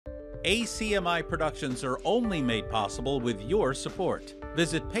ACMi productions are only made possible with your support.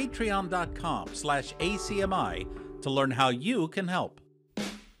 Visit patreon.com/ACMi to learn how you can help.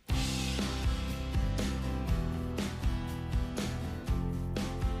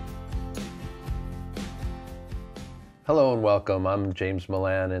 Hello and welcome. I'm James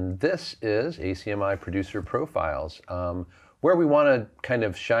Milan, and this is ACMi Producer Profiles, where we want to kind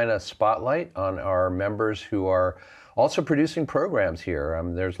of shine a spotlight on our members who are also producing programs here.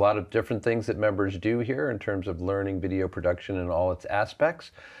 There's a lot of different things that members do here in terms of learning video production and all its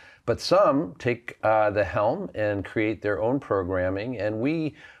aspects, but some take the helm and create their own programming, and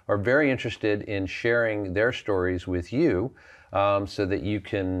we are very interested in sharing their stories with you so that you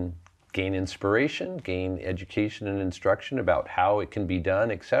can gain inspiration, gain education and instruction about how it can be done,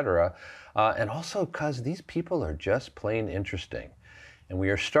 etc. And also because these people are just plain interesting. And we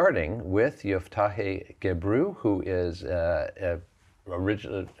are starting with Yoftahe Gebru, who is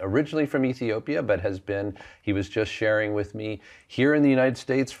originally from Ethiopia, but he was just sharing with me here in the United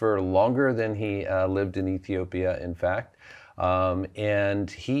States for longer than he lived in Ethiopia, in fact.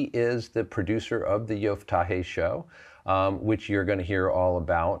 And he is the producer of the Yoftahe show, which you're going to hear all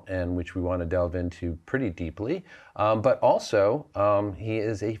about and which we want to delve into pretty deeply. But also, he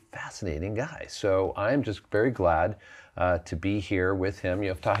is a fascinating guy. So I'm just very glad to be here with him.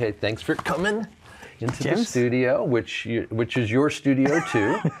 Yoftahe, thanks for coming into the studio, which is your studio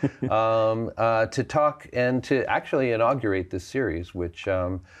too, to talk and to actually inaugurate this series, which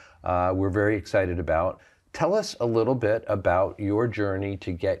we're very excited about. Tell us a little bit about your journey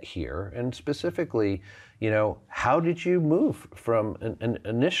to get here, and specifically, how did you move from,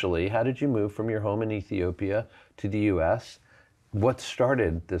 initially, how did you move from your home in Ethiopia to the U.S.? What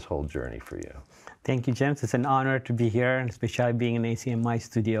started this whole journey for you? Thank you, James. It's an honor to be here, especially being in ACMi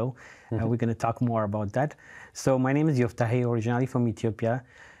studio. We're going to talk more about that. So my name is Yoftahe, originally from Ethiopia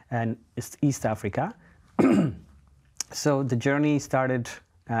and East Africa. So the journey started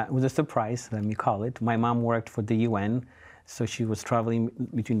with a surprise, let me call it. My mom worked for the UN, so she was traveling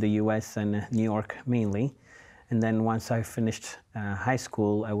between the US and New York mainly. And then once I finished high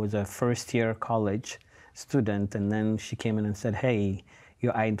school, I was a first-year college student, and then she came in and said, hey,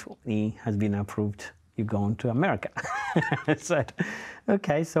 your I-20 has been approved. You're going to America. I said,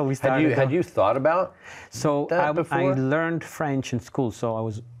 okay, so we started. Had you thought about that before? I learned French in school, so I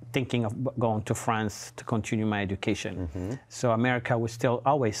was thinking of going to France to continue my education. Mm-hmm. So America was still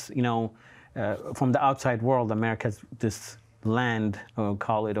always, from the outside world, America's this land, or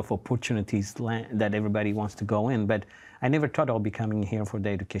call it, of opportunities that everybody wants to go in. But I never thought I would be coming here for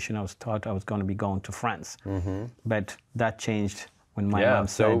the education. I was thought I was going to be going to France. Mm-hmm. But that changed when my mom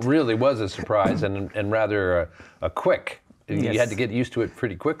said. So it really was a surprise and rather a quick. Yes. You had to get used to it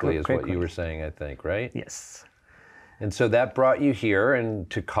pretty quickly, what you were saying, I think, right? Yes. And so that brought you here and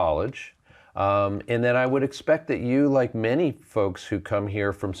to college. And then I would expect that you, like many folks who come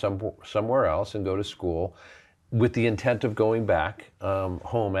here from somewhere else and go to school with the intent of going back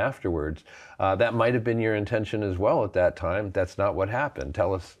home afterwards, that might have been your intention as well at that time. That's not what happened.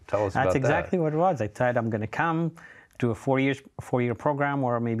 Tell us about that. That's exactly what it was. I thought I'm going to come do a four-year program,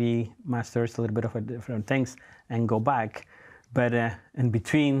 or maybe master's, a little bit of different things, and go back. But in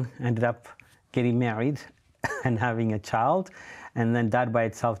between, I ended up getting married and having a child, and then that by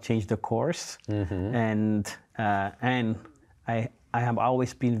itself changed the course. Mm-hmm. And I have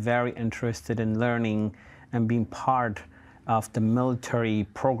always been very interested in learning and being part of the military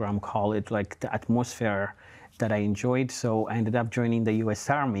program, call it, like the atmosphere that I enjoyed. So I ended up joining the U.S.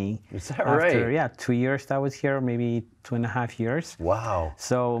 Army. Is that right? Yeah, 2 years that I was here, maybe 2.5 years. Wow.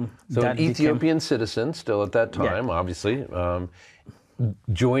 So an Ethiopian citizen still at that time, obviously,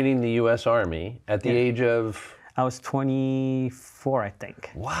 joining the U.S. Army at the age of? I was 24, I think.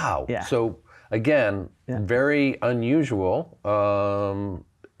 Wow. Yeah. So again, very unusual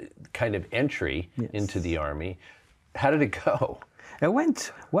kind of entry into the Army. How did it go? It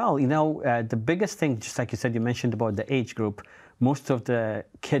went well. The biggest thing, just like you said, you mentioned about the age group. Most of the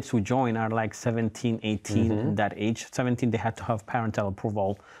kids who join are like 17, 18 in that age. 17, they had to have parental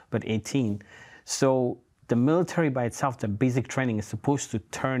approval, but 18. So the military by itself, the basic training is supposed to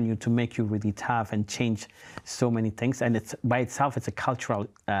turn you to make you really tough and change so many things. And it's by itself, it's a cultural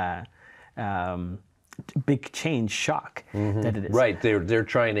big change, shock that it is. Right, they're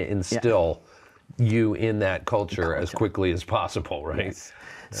trying to instill you in that culture as quickly as possible, right? Yes.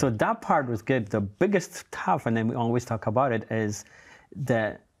 Yeah. So that part was good. The biggest tough, and then we always talk about it, is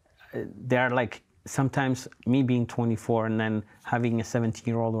that they're like, sometimes me being 24 and then having a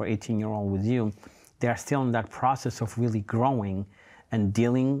 17-year-old or 18-year-old with you, they are still in that process of really growing and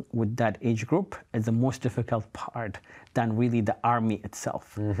dealing with that age group is the most difficult part than really the Army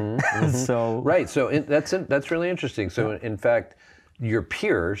itself. So right. So that's really interesting. So in fact, your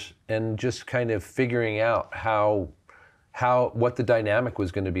peers and just kind of figuring out what the dynamic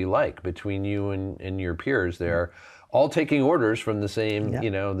was going to be like between you and your peers there, all taking orders from the same,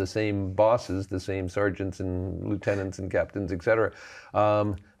 the same bosses, the same sergeants and lieutenants and captains, et cetera.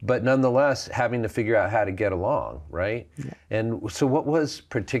 But nonetheless, having to figure out how to get along, right? Yeah. And so what was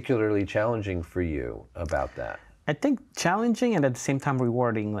particularly challenging for you about that? I think challenging and at the same time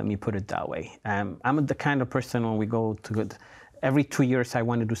rewarding, let me put it that way. I'm the kind of person when we go to every 2 years, I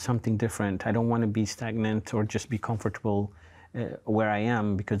want to do something different. I don't want to be stagnant or just be comfortable where I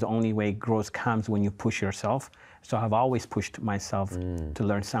am, because the only way growth comes when you push yourself. So I've always pushed myself to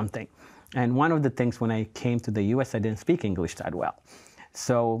learn something. And one of the things when I came to the US, I didn't speak English that well.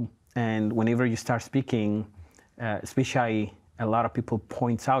 So, and whenever you start speaking, especially a lot of people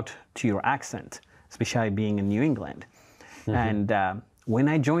points out to your accent, especially being in New England. And when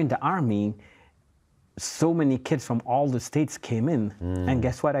I joined the Army, so many kids from all the states came in, and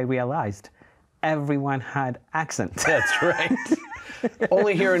guess what I realized? Everyone had accents. That's right.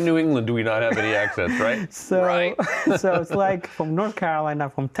 Only here in New England do we not have any accents, right? So, right. So it's like from North Carolina,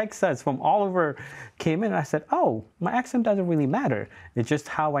 from Texas, from all over came in, and I said, oh, my accent doesn't really matter. It's just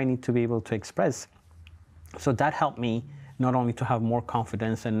how I need to be able to express. So that helped me not only to have more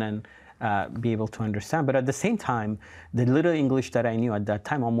confidence and then be able to understand, but at the same time, the little English that I knew at that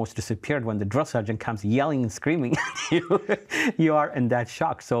time almost disappeared when the drill sergeant comes yelling and screaming at you. You are in that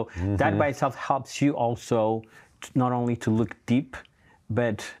shock. So that by itself helps you also not only to look deep,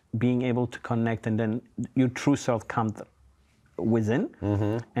 but being able to connect, and then your true self comes within.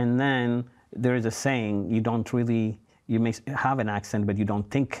 And then there is a saying, you may have an accent, but you don't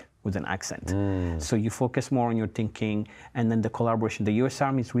think with an accent. So you focus more on your thinking, and then the collaboration. The US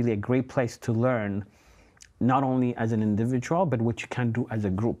Army is really a great place to learn, not only as an individual, but what you can do as a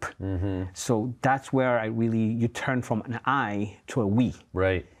group. So that's where you turn from an I to a we.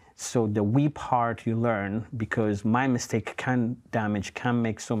 Right. So the we part you learn, because my mistake can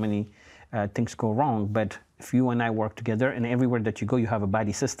make so many things go wrong. But if you and I work together, and everywhere that you go, you have a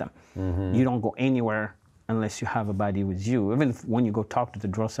buddy system. You don't go anywhere unless you have a buddy with you. Even when you go talk to the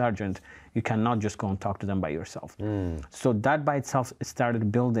drill sergeant, you cannot just go and talk to them by yourself. So that by itself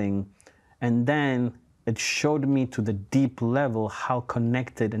started building, and then it showed me to the deep level how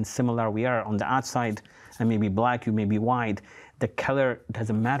connected and similar we are. On the outside, I may be black, you may be white. The color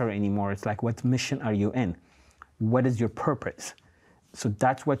doesn't matter anymore. It's like, what mission are you in? What is your purpose? So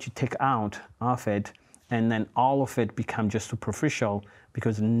that's what you take out of it, and then all of it becomes just superficial,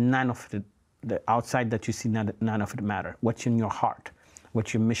 because none of it, the outside that you see, none of it matter. What's in your heart?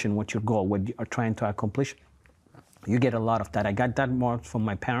 What's your mission? What's your goal? What you are trying to accomplish? You get a lot of that. I got that more from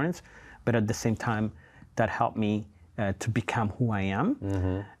my parents, but at the same time, that helped me to become who I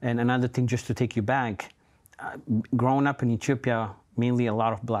am. And another thing, just to take you back, growing up in Ethiopia, mainly a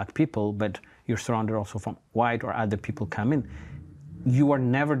lot of black people, but you're surrounded also from white or other people come in. You are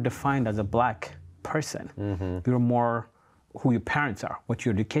never defined as a black person. You're more who your parents are, what's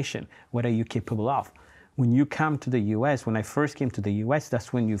your education, what are you capable of. When you come to the US, when I first came to the US,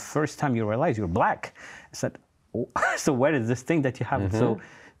 that's when first time you realize you're black. I said, oh, so what is this thing that you have? So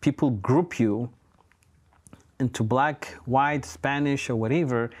people group you into black, white, Spanish, or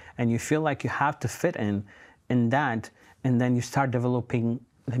whatever, and you feel like you have to fit in that, and then you start developing,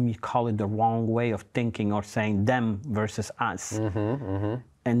 let me call it the wrong way of thinking, or saying them versus us.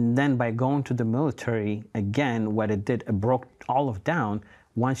 And then by going to the military, again, what it did, it broke all of down.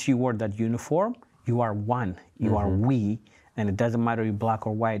 Once you wore that uniform, you are one, you are we, and it doesn't matter you're black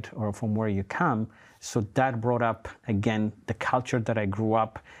or white or from where you come. So that brought up, again, the culture that I grew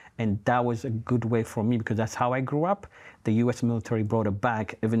up, and that was a good way for me, because that's how I grew up. The US military brought it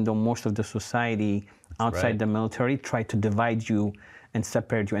back, even though most of the society outside the military tried to divide you and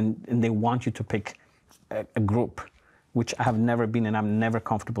separate you, and they want you to pick a group, which I have never been, and I'm never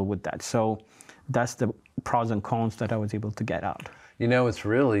comfortable with that. So that's the pros and cons that I was able to get out. You know,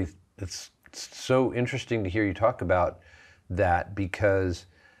 it's so interesting to hear you talk about that, because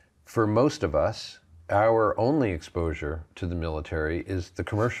for most of us, our only exposure to the military is the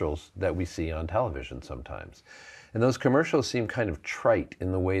commercials that we see on television sometimes. And those commercials seem kind of trite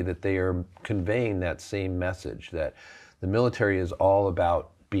in the way that they are conveying that same message, that the military is all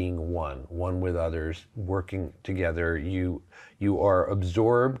about being one with others, working together. You are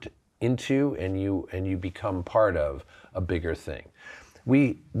absorbed into, and you become part of a bigger thing.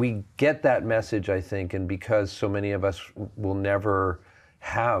 We get that message, I think, and because so many of us will never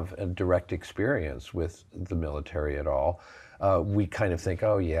have a direct experience with the military at all, we kind of think,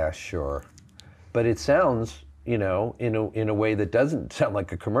 oh yeah, sure. But it sounds, in a way that doesn't sound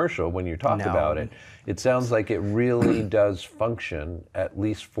like a commercial when you talk about it. It sounds like it really does function, at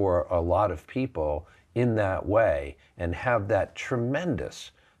least for a lot of people, in that way, and have that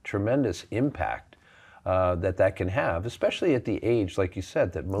tremendous impact that can have, especially at the age, like you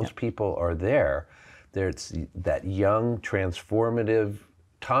said, that most people are there. There's that young, transformative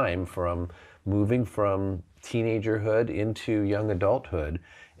time from moving from teenagerhood into young adulthood,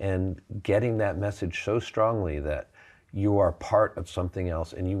 and getting that message so strongly that you are part of something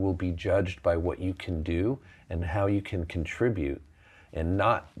else and you will be judged by what you can do and how you can contribute, and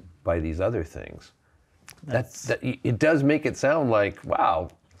not by these other things. It does make it sound like, wow,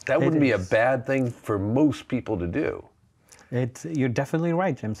 that wouldn't be a bad thing for most people to do. You're definitely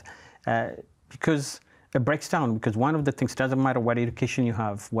right, James, because it breaks down. Because one of the things, doesn't matter what education you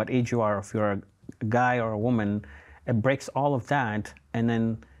have, what age you are, if you're a guy or a woman, it breaks all of that, and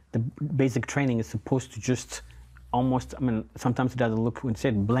then the basic training is supposed to just almost, sometimes it doesn't look, when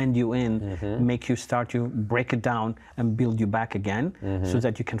said, blend you in, make you break it down and build you back again, so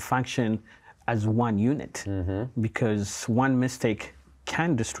that you can function as one unit, because one mistake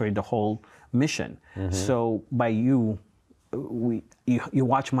can destroy the whole mission. So by you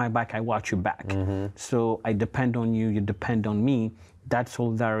watch my back, I watch your back. So I depend on you, you depend on me. That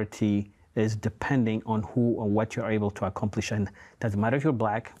solidarity is depending on who or what you're able to accomplish. And it doesn't matter if you're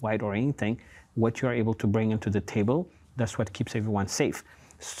black, white, or anything, what you're able to bring into the table, that's what keeps everyone safe.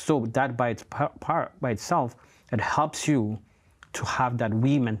 So that by itself, it helps you to have that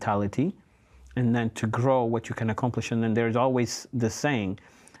we mentality, and then to grow what you can accomplish. And then there's always the saying,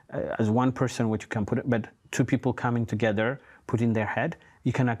 as one person, what you can put it, but two people coming together, put in their head,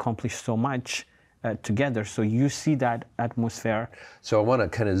 you can accomplish so much together. So you see that atmosphere. So I want to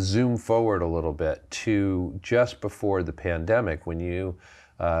kind of zoom forward a little bit to just before the pandemic, when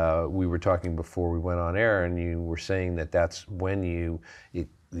we were talking before we went on air, and you were saying that that's when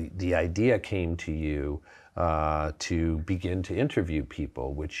the idea came to you to begin to interview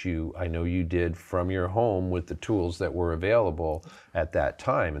people, which I know you did from your home with the tools that were available at that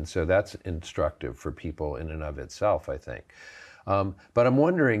time. And so that's instructive for people in and of itself, I think. But I'm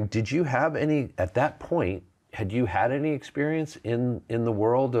wondering, did you have at that point, had you had any experience in the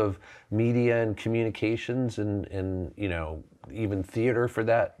world of media and communications and even theater for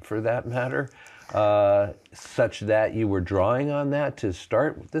that matter, such that you were drawing on that to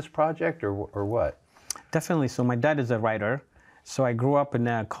start this project, or what? Definitely. So my dad is a writer. So I grew up in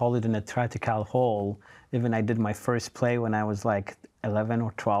a theatrical hall. Even I did my first play when I was like 11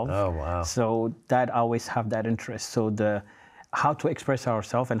 or 12. Oh, wow. So that always have that interest. So how to express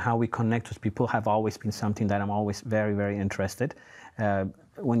ourselves and how we connect with people have always been something that I'm always very, very interested.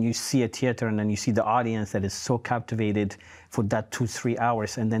 When you see a theater and then you see the audience that is so captivated for that 2-3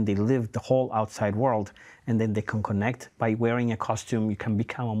 hours, and then they live the whole outside world, and then they can connect by wearing a costume, you can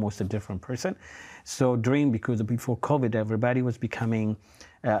become almost a different person. So because before COVID, everybody was becoming,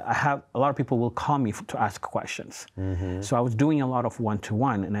 a lot of people will call me to ask questions. So I was doing a lot of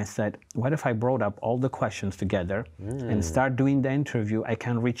one-to-one, and I said, what if I brought up all the questions together and start doing the interview? I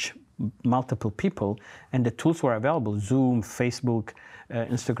can reach multiple people, and the tools were available, Zoom, Facebook,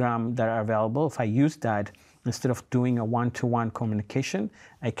 Instagram, that are available. If I use that, instead of doing a one-to-one communication,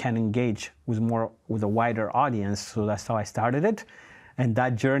 I can engage with a wider audience. So that's how I started it. And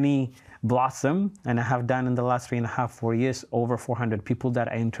that journey blossomed, and I have done in the last 3.5-4 years, over 400 people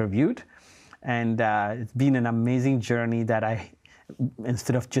that I interviewed. And it's been an amazing journey that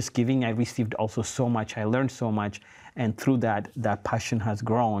instead of just giving, I received also so much. I learned so much. And through that passion has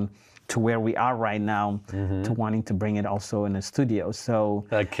grown to where we are right now, to wanting to bring it also in a studio. So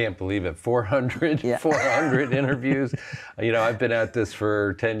I can't believe it. 400 interviews. I've been at this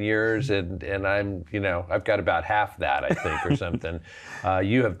for 10 years, and I'm, I've got about half that, I think, or something.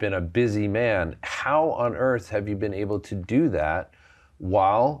 You have been a busy man. How on earth have you been able to do that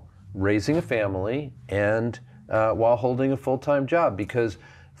while raising a family and while holding a full-time job? Because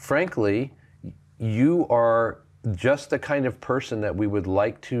frankly, you are just the kind of person that we would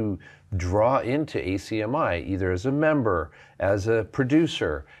like to draw into ACMi, either as a member, as a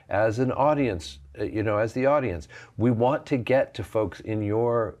producer, as an audience, as the audience. We want to get to folks in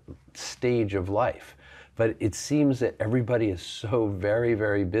your stage of life. But it seems that everybody is so very,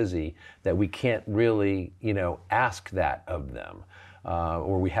 very busy that we can't really, ask that of them,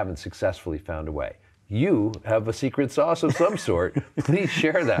 or we haven't successfully found a way. You have a secret sauce of some sort. Please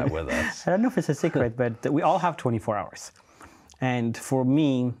share that with us. I don't know if it's a secret, but we all have 24 hours. And for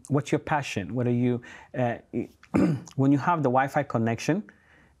me, what's your passion? What are you, when you have the Wi-Fi connection,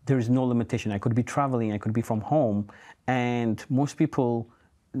 there is no limitation. I could be traveling, I could be from home, and most people,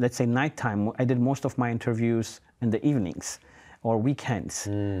 let's say nighttime, I did most of my interviews in the evenings or weekends.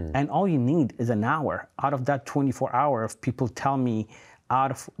 And all you need is an hour. Out of that 24 hours, people tell me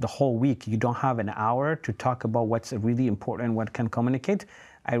out of the whole week, you don't have an hour to talk about what's really important, what can communicate.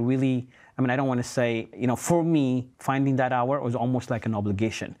 I don't want to say, for me, finding that hour was almost like an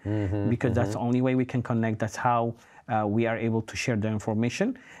obligation, because that's the only way we can connect. That's how we are able to share the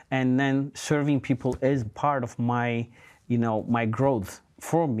information. And then serving people is part of my, my growth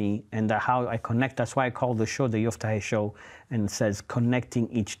for me, and how I connect. That's why I call the show the Yoftahe Show, and it says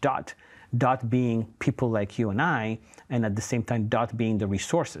connecting each dot. Dot being people like you and I, and at the same time, dot being the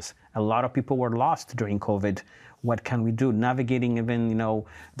resources. A lot of people were lost during COVID. What can we do? Navigating even,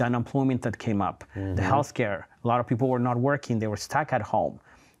 the unemployment that came up, the healthcare. A lot of people were not working. They were stuck at home.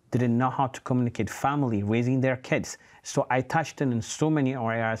 Didn't know how to communicate, family, raising their kids. So I touched in so many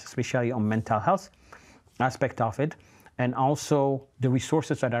areas, especially on mental health aspect of it, and also the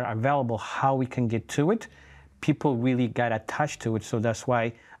resources that are available, how we can get to it. People really got attached to it. So that's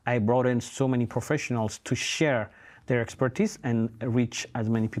why I brought in so many professionals to share their expertise and reach as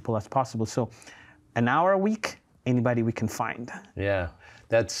many people as possible. So an hour a week, anybody we can find. Yeah,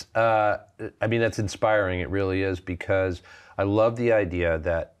 that's inspiring. It really is, because I love the idea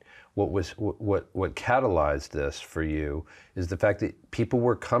that what catalyzed this for you is the fact that people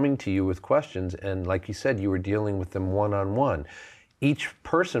were coming to you with questions, and like you said, you were dealing with them one-on-one. Each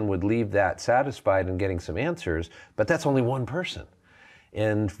person would leave that satisfied and getting some answers, but that's only one person.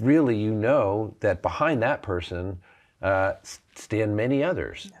 And really, that behind that person stand many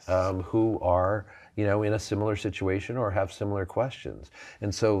others who are, in a similar situation or have similar questions.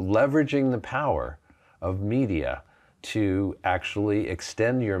 And so leveraging the power of media to actually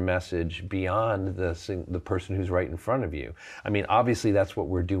extend your message beyond the person who's right in front of you. Obviously that's what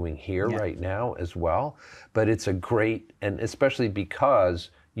we're doing here right now as well, but it's a great, and especially because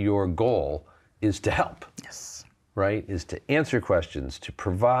your goal is to help. Yes. Right, is to answer questions, to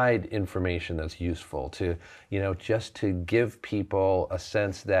provide information that's useful, to, just to give people a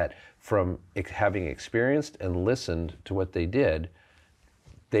sense that from having experienced and listened to what they did,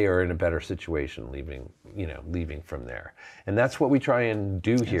 they are in a better situation leaving from there. And that's what we try and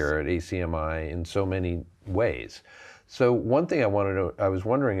do here at ACMi in so many ways. So one thing I was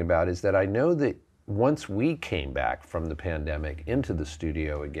wondering about is that I know that once we came back from the pandemic into the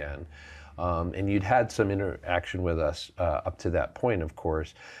studio again, and you'd had some interaction with us up to that point, of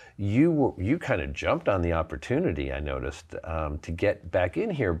course, you kind of jumped on the opportunity, I noticed, to get back in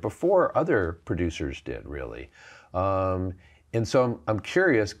here before other producers did, really. And so I'm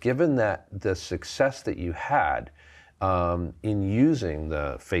curious, given that the success that you had in using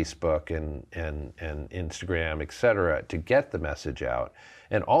the Facebook and Instagram, et cetera, to get the message out,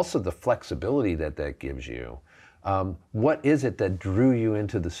 and also the flexibility that gives you, what is it that drew you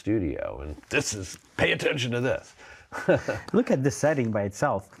into the studio? And pay attention to this. Look at the setting by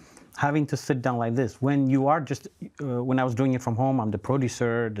itself. Having to sit down like this, when you are just, when I was doing it from home, I'm the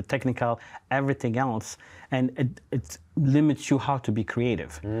producer, the technical, everything else, and it limits you how to be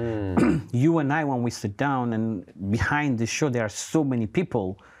creative. You and I, when we sit down, and behind the show, there are so many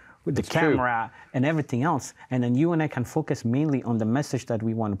people with the camera and everything else, and then you and I can focus mainly on the message that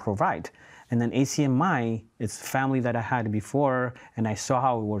we want to provide. And then ACMi, it's family that I had before, and I saw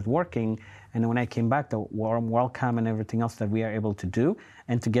how it was working. And when I came back, the warm welcome and everything else that we are able to do,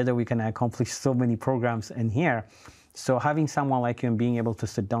 and together we can accomplish so many programs in here. So having someone like you and being able to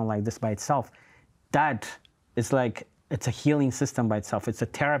sit down like this by itself, that is like, it's a healing system by itself. It's a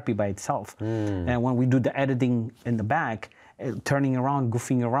therapy by itself. And when we do the editing in the back, turning around,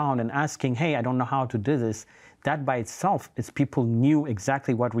 goofing around and asking, hey, I don't know how to do this, that by itself is people knew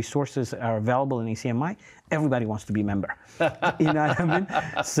exactly what resources are available in ACMi. Everybody wants to be a member. You know what I mean?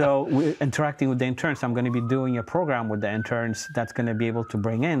 So we're interacting with the interns. I'm going to be doing a program with the interns that's going to be able to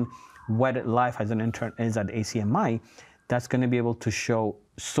bring in what life as an intern is at ACMi. That's going to be able to show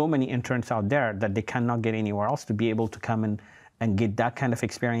so many interns out there that they cannot get anywhere else, to be able to come in and get that kind of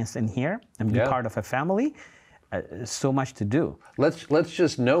experience in here and be part of a family. So much to do. Let's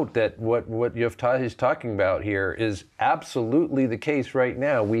just note that what Yoftahe is talking about here is absolutely the case right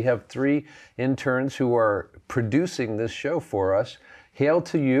now. We have 3 interns who are producing this show for us. Hail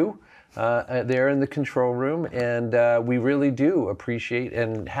to you there in the control room, and we really do appreciate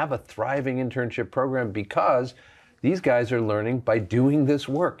and have a thriving internship program because these guys are learning by doing this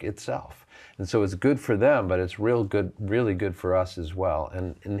work itself. And so it's good for them, but it's really good for us as well,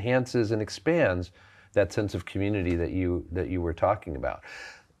 and enhances and expands that sense of community that you were talking about.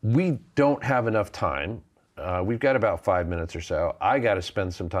 We don't have enough time we've got about 5 minutes or so. I got to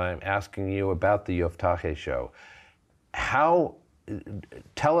spend some time asking you about the Yoftahe show.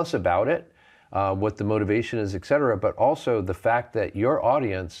 Tell us about it, what the motivation is, etc., but also the fact that your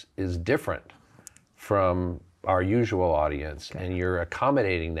audience is different from our usual audience, and you're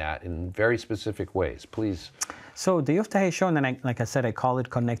accommodating that in very specific ways. Please. So the Yoftahe show, and then like I said, I call it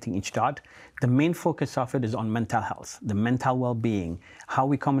Connecting Each Dot. The main focus of it is on mental health, the mental well-being, how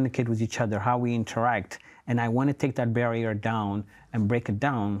we communicate with each other, how we interact. And I want to take that barrier down and break it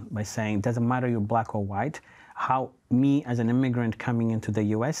down by saying, it doesn't matter you're black or white, how me as an immigrant coming into the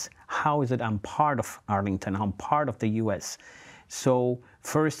US, how is it I'm part of Arlington, I'm part of the US. So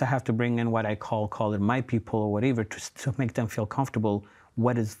first I have to bring in what I call it my people or whatever to make them feel comfortable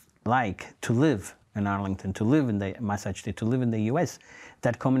what it's like to live in Arlington, to live in the Massachusetts, to live in the US.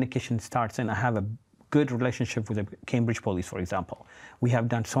 That communication starts, and I have a good relationship with the Cambridge police, for example. We have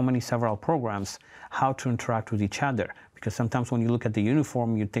done several programs, how to interact with each other, because sometimes when you look at the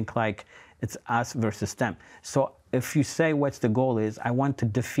uniform, you think like it's us versus them. So if you say what's the goal is, I want to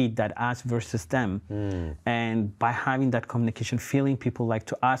defeat that us versus them. And by having that communication, feeling people like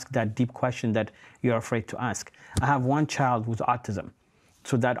to ask that deep question that you're afraid to ask. I have one child with autism.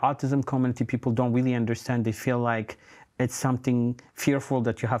 So that autism community, people don't really understand. They feel like it's something fearful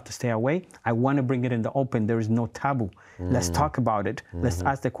that you have to stay away. I want to bring it in the open. There is no taboo. Let's talk about it. Let's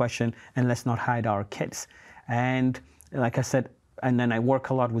ask the question, and let's not hide our kids. And like I said, and then I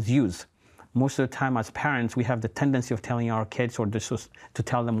work a lot with youth. Most of the time as parents, we have the tendency of telling our kids or to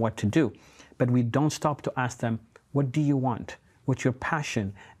tell them what to do. But we don't stop to ask them, what do you want? What's your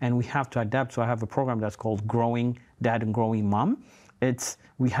passion? And we have to adapt. So I have a program that's called Growing Dad and Growing Mom.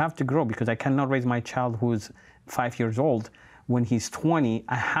 We have to grow, because I cannot raise my child who's 5 years old. When he's 20,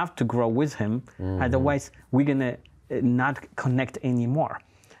 I have to grow with him. Otherwise, we're gonna not connect anymore.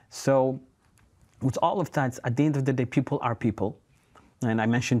 So with all of that, at the end of the day, people are people. And I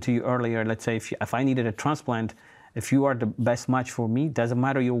mentioned to you earlier, let's say if I needed a transplant, if you are the best match for me, doesn't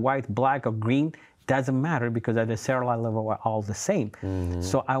matter you're white, black, or green, doesn't matter, because at a cellular level, we're all the same.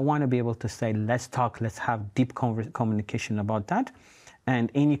 So I want to be able to say, let's talk, let's have deep communication about that.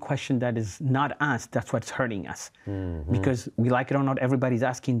 And any question that is not asked, that's what's hurting us. Because we like it or not, everybody's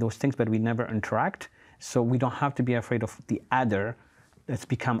asking those things, but we never interact. So we don't have to be afraid of the other. Let's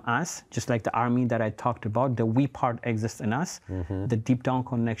become us, just like the army that I talked about. The we part exists in us, the deep down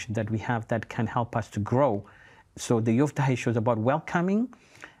connection that we have that can help us to grow. So the Yoftahe show is about welcoming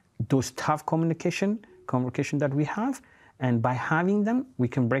those tough communication that we have, and by having them, we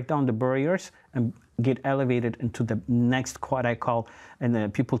can break down the barriers and get elevated into the next, what I call,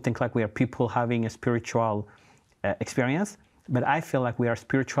 and people think like we are people having a spiritual experience. But I feel like we are a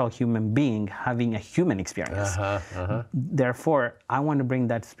spiritual human being having a human experience. Therefore, I want to bring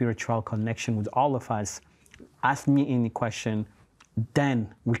that spiritual connection with all of us. Ask me any question,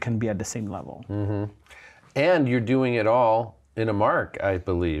 then we can be at the same level. And you're doing it all in Amharic, I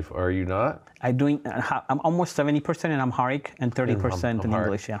believe, are you not? I'm almost 70% in Amharic and 30% in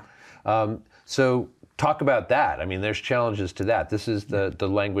English, yeah. So talk about that. I mean, there's challenges to that. This is the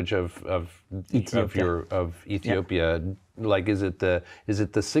language of Ethiopia. Yeah. Like, is it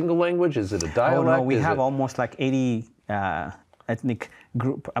the single language? Is it a dialect? Oh no, we have almost like 80 ethnic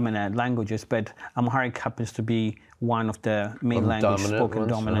languages, but Amharic happens to be one of the main languages spoken,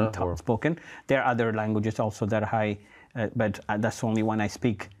 dominant spoken. There are other languages also that are high, but that's the only one I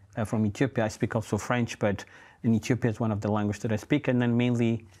speak from Ethiopia. I speak also French, but in Ethiopia is one of the languages that I speak, and then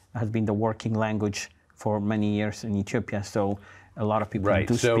mainly has been the working language for many years in Ethiopia. So a lot of people do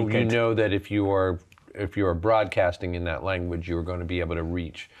speak it. So you know that if you are broadcasting in that language, you're going to be able to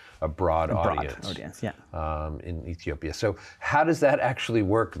reach a broad audience in Ethiopia. So how does that actually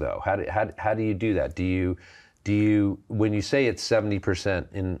work, though? How do you do that? Do you when you say it's 70%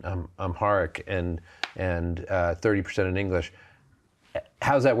 in Amharic and 30% in English,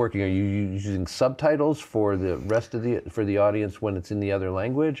 how's that working? Are you using subtitles for the rest of the audience when it's in the other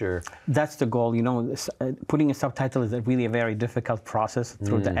language, or? That's the goal. You know, putting a subtitle is really a very difficult process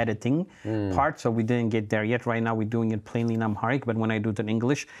through the editing part. So we didn't get there yet. Right now, we're doing it plainly in Amharic. But when I do it in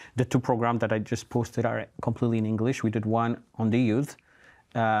English, the two programs that I just posted are completely in English. We did one on the youth,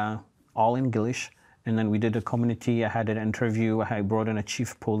 all in English, and then we did a community. I had an interview. I brought in a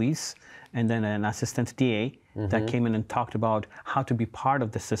chief police and then an assistant DA that came in and talked about how to be part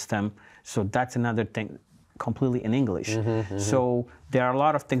of the system. So that's another thing, completely in English. So there are a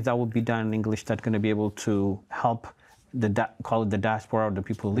lot of things that will be done in English that's going to be able to help call it the diaspora, or the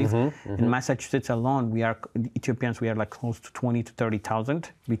people who live. In Massachusetts alone, Ethiopians, we are like close to 20 to 30,000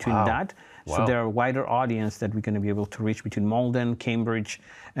 between that. Wow. So there are a wider audience that we're going to be able to reach between Malden, Cambridge,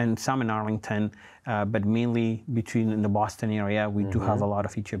 and some in Arlington, but mainly in the Boston area, we do have a lot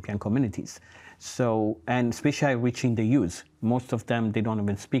of Ethiopian communities. So, and especially reaching the youth. Most of them, they don't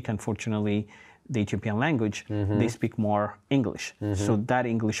even speak, unfortunately, the Ethiopian language. They speak more English. So that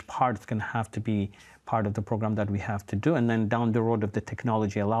English part is going to have to be part of the program that we have to do. And then down the road, if the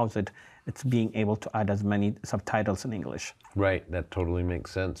technology allows it, it's being able to add as many subtitles in English. Right, that totally makes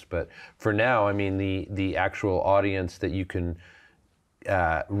sense. But for now, I mean, the actual audience that you can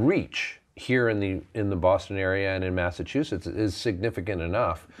reach here in the Boston area and in Massachusetts is significant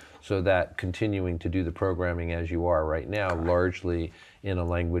enough so that continuing to do the programming as you are right now, largely in a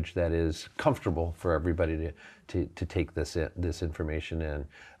language that is comfortable for everybody to take this information in,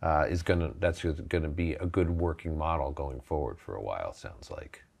 that's gonna be a good working model going forward for a while, sounds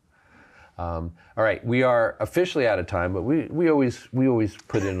like. All right, we are officially out of time, but we always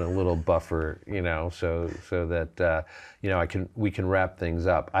put in a little buffer, you know, so that you know we can wrap things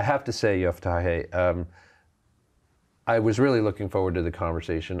up. I have to say, Yoftahe, I was really looking forward to the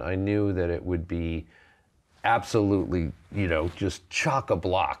conversation. I knew that it would be absolutely, you know, just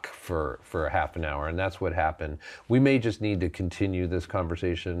chock-a-block for a half an hour, and that's what happened. We may just need to continue this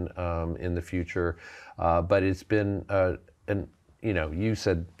conversation in the future, but it's been you know, you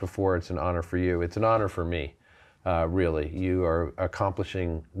said before it's an honor for you. It's an honor for me, really. You are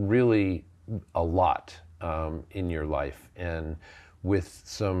accomplishing really a lot in your life, and with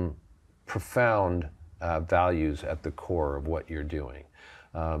some profound values at the core of what you're doing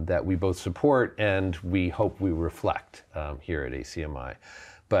that we both support and we hope we reflect here at ACMi.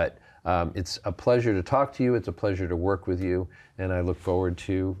 But it's a pleasure to talk to you. It's a pleasure to work with you, and I look forward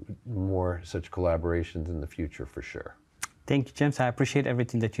to more such collaborations in the future for sure. Thank you, James. I appreciate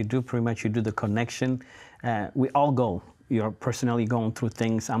everything that you do. Pretty much you do the connection. We all go. You're personally going through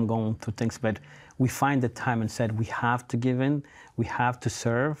things. I'm going through things. But we find the time and said we have to give in. We have to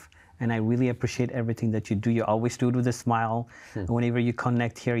serve. And I really appreciate everything that you do. You always do it with a smile. And whenever you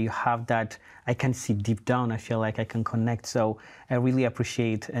connect here, you have that. I can see deep down. I feel like I can connect. So I really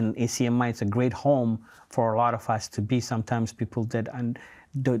appreciate. And ACMi, it's a great home for a lot of us to be. Sometimes people that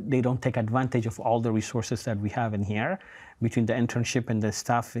they don't take advantage of all the resources that we have in here, between the internship and the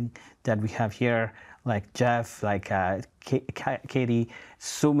staffing that we have here, like Jeff, like Katie,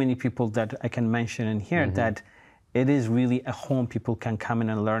 so many people that I can mention in here that it is really a home. People can come in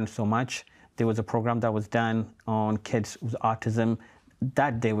and learn so much. There was a program that was done on kids with autism.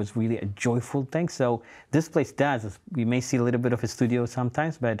 That day was really a joyful thing. So this place does. We may see a little bit of a studio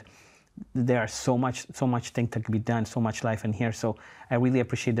sometimes, but there are so much thing that can be done, so much life in here. So I really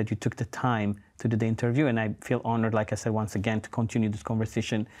appreciate that you took the time to do the interview, and I feel honored, like I said, once again, to continue this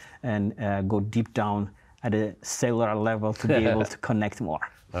conversation and go deep down at a cellular level to be able to connect more.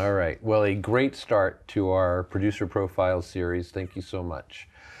 All right. Well, a great start to our Producer Profiles series. Thank you so much.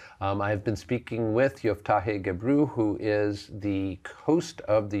 I have been speaking with Yoftahe Gebru, who is the host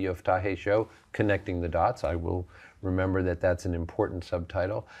of the Yoftahe Show, Connecting the Dots. I will remember that that's an important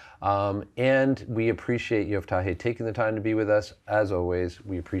subtitle. And we appreciate Yoftahe taking the time to be with us. As always,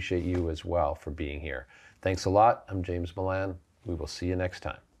 we appreciate you as well for being here. Thanks a lot. I'm James Milan. We will see you next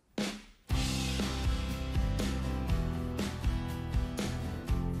time.